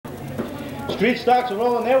Street stocks are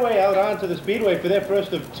rolling their way out onto the Speedway for their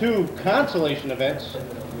first of 2 consolation events.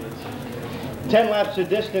 10 laps of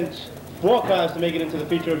distance, 4 cars to make it into the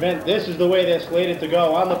feature event. This is the way they're slated to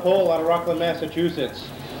go. On the pole out of Rockland, Massachusetts.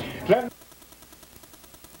 10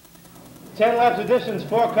 laps of distance,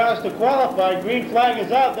 4 cars to qualify. Green flag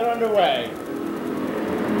is out, they're underway.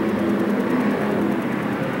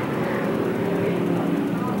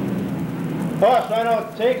 Horse trying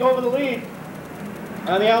to take over the lead.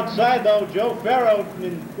 On the outside though, Joe Farrow,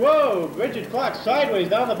 and whoa, Richard Clark sideways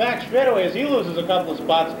down the back straightaway as he loses a couple of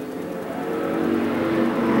spots.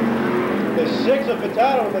 The 6 of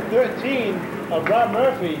Furtado and the 13 of Rob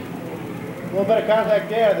Murphy. A little bit of contact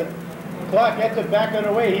there. The Clark gets it back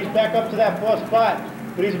underway. He's back up to that 4th spot,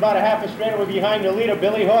 but he's about a half a straightaway behind the leader,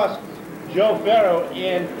 Billy Horse, Joe Farrow,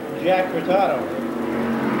 and Jack Furtado.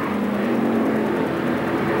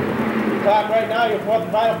 Clark right now, your 4th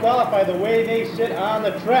and final qualifier, the way they sit on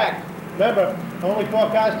the track. Remember, only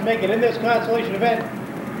 4 cars to make it in this consolation event,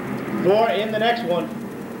 4 in the next one.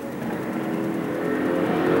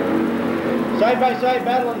 Side-by-side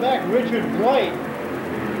battle in the back, Richard Blight,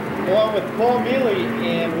 along with Paul Mealy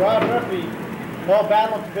and Rob Murphy, all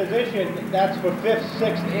battling for position. That's for 5th,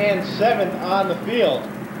 6th, and 7th on the field.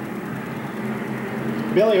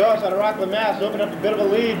 Billy Horse out of Rockland, Mass. Opened up a bit of a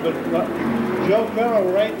lead, but Joe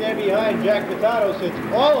Farrow right there behind. Jack Furtado sits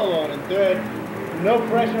all alone in 3rd. No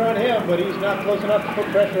pressure on him, but he's not close enough to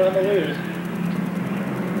put pressure on the leaders.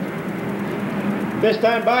 This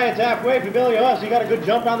time by, it's halfway for Billy Horse. He got a good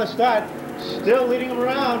jump on the start. Still leading him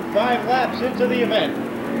around 5 laps into the event.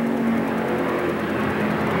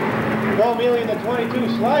 Paul Mealy in the 22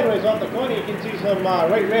 slideways off the corner. You can see some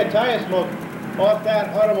right rear tire smoke off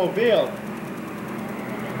that automobile.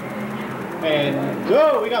 And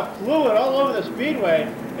we got fluid all over the Speedway.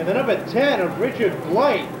 And the number 10 of Richard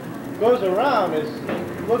Blight goes around.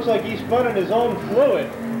 Looks like he's spun in his own fluid.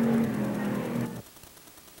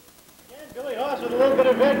 Billy Horse with a little bit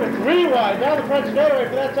of vent with 3 wide down the front straightaway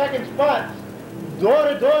for that 2nd spot. Door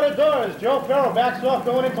to door to door as Joe Farrow backs off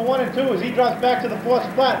going into 1 and 2 as he drops back to the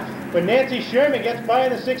 4th spot. But Nancy Sherman gets by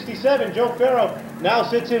in the 67. Joe Farrow now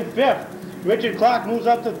sits in 5th. Richard Clark moves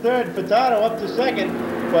up to 3rd. Furtado up to 2nd.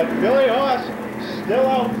 But Billy Horse still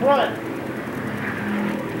out front.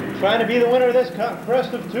 Trying to be the winner of this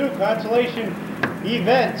first of 2 consolation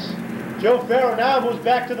events. Joe Farrow now moves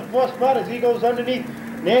back to the 4th spot as he goes underneath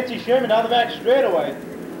Nancy Sherman down the back straightaway.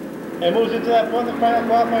 And moves into that 4th and final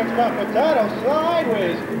qualifying spot. Furtado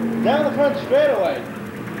sideways down the front straightaway.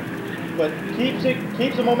 But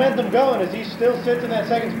keeps the momentum going as he still sits in that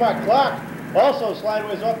 2nd spot. Clark also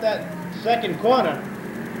slideways off that 2nd corner.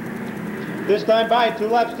 This time by, 2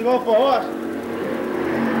 laps to go for Horse.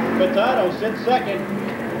 Furtado sits 2nd.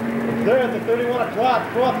 3rd, the 31 o'clock.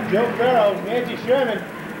 4th, Joe Farrow. Nancy Sherman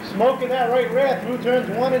smoking that right rear through turns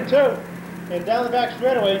 1 and 2. And down the back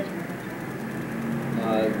straightaway.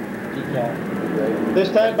 This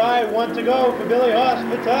time by, 1 to go for Billy Horse,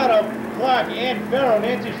 Furtado, Clark, and Farrow.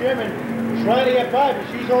 Nancy Sherman trying to get by, but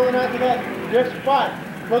she's holding on to that 5th spot.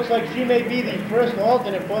 Looks like she may be the first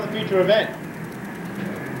alternate for the future event.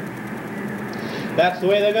 That's the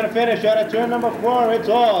way they're going to finish out of turn number 4. It's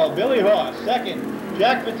all Billy Horse, 2nd,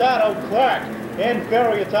 Jack Furtado, Clark, and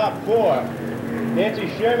Farrow your top 4. Nancy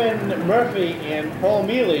Sherman, Murphy, and Paul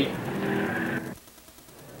Mealy.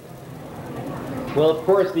 Well, of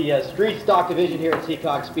course, the street stock division here at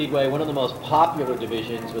Seekonk Speedway, one of the most popular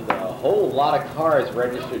divisions with a whole lot of cars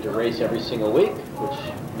registered to race every single week,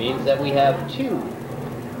 which means that we have 2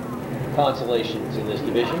 consolations in this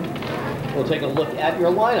division. We'll take a look at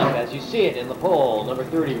your lineup as you see it in the poll. Number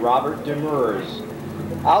 30, Robert Demers.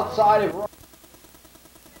 Outside of...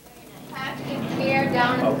 Patches here,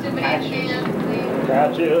 down in souvenir stand, please.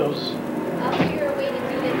 Patches. I'll figure a way to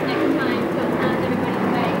do this next time, so it's not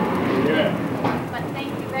everybody's way. Yeah. But thank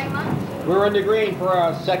you very much. We're under green for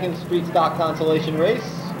our 2nd street stock consolation race.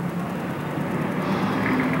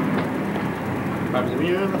 Rob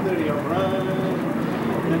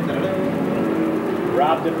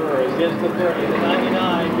Demers Here's the 30, the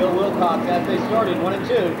 99, Bill Wilcox as they started, 1 and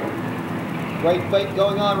 2. Great fight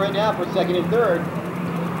going on right now for 2nd and 3rd.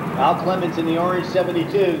 Al Clements in the orange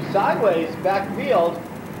 72. Sideways, backfield.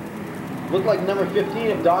 Looked like number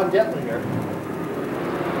 15 of Don Detlinger.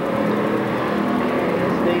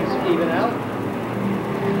 Things even out.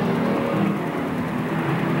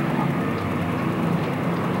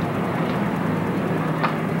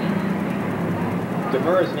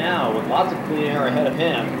 Demers now with lots of clean air ahead of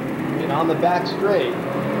him. And on the back straight,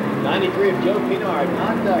 93 of Joe Pinard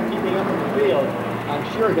not keeping up in the field. I'm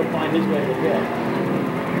sure he'll find his way to the pit.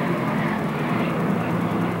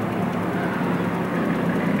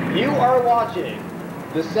 You are watching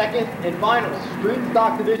the second and final Street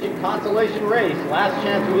Stock Division Consolation race. Last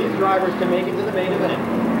chance for these drivers to make it to the main event.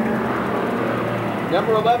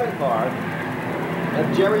 Number 11 car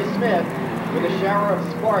of Jerry Smith with a shower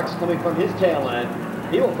of sparks coming from his tail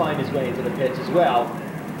end. He will find his way into the pits as well.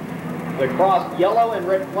 The crossed yellow and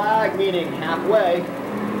red flag meaning halfway.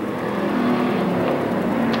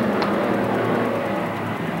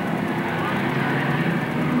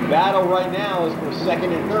 Battle right now is for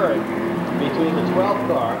second and third between the 12th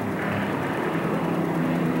car,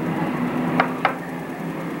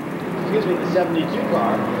 the 72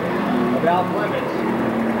 car of Al Clements,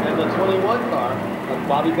 and the 21 car of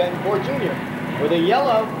Bobby Betancourt Jr. With a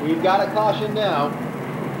yellow, we've got a caution now.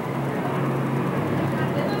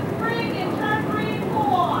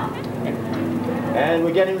 And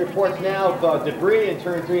we're getting reports now of debris in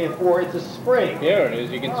turn 3 and 4. It's a spring. There it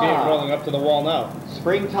is. You can see it rolling up to the wall now.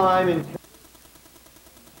 Springtime in the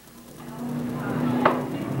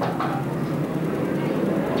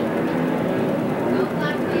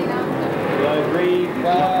green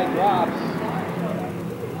flag drops.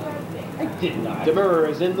 I did not. Demur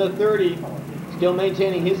is in the 30, still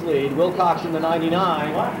maintaining his lead. Wilcox in the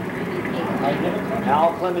 99.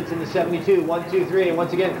 Al Clements in the 72, 1, 2, 3, and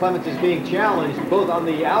once again Clements is being challenged both on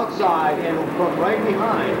the outside and from right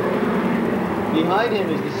behind. Behind him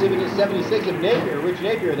is the 76 of Napier, Rich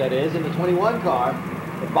Napier that is, in the 21 car,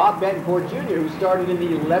 of Bob Betancourt Jr., who started in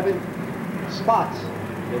the 11th spots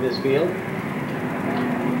in this field.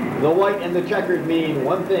 The white and the checkered mean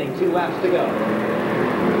one thing, 2 laps to go.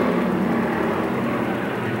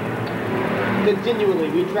 Continually,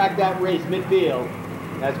 we track that race midfield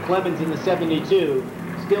as Clemens in the 72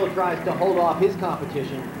 still tries to hold off his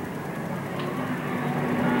competition.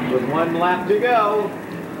 With 1 lap to go.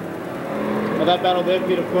 Well, that battle there,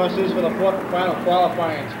 Pete, of course, is for the fourth and final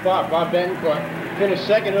qualifying spot. Bob Betancourt finished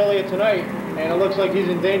second earlier tonight, and it looks like he's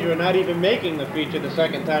in danger of not even making the feature the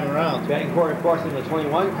second time around. Betancourt, of course, in the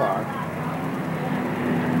 21 car.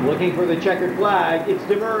 Looking for the checkered flag. It's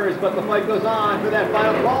Demers, but the fight goes on for that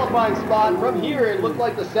final qualifying spot. From here, it looked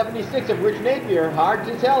like the 76 of Rich Napier. Hard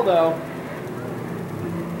to tell, though.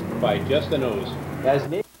 By just the nose. As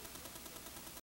Napier